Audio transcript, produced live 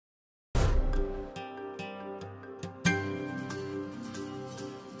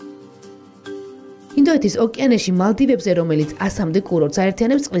ინდოეთის ოკეანეში მალდივებზე, რომელიც 100-მდე კურორტს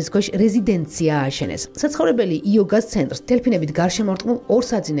აერთიანებს, წყლის ქვეშ რეზიდენცია ააშენეს. საცხოვრებელი იოგას ცენტრს დელფინებით გარშემორტყმულ 2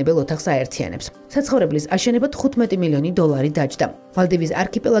 საძინებელ ოთახს აერთიანებს. საცხოვრებლის აშენება $15 მილიონი დაჯდა. მალდივის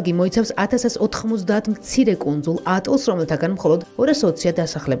არქიპელაგი მოიცავს 1090 მცირე კუნძულ ატოლს, რომელთაგან მხოლოდ 220-ია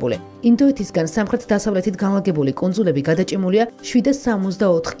დასახლებული. ინდოეთისგან სამხრეთ-დასავლეთით განლაგებული კუნძულები გადაჭიმულია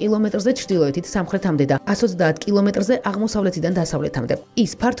 764 კილომეტრზე ჩრდილოეთით სამხრეთამდე და 130 კილომეტრზე აღმოსავლეთიდან დასავლეთამდე.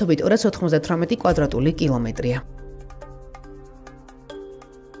 ის ფართობით 298 კვადრატული კილომეტრია.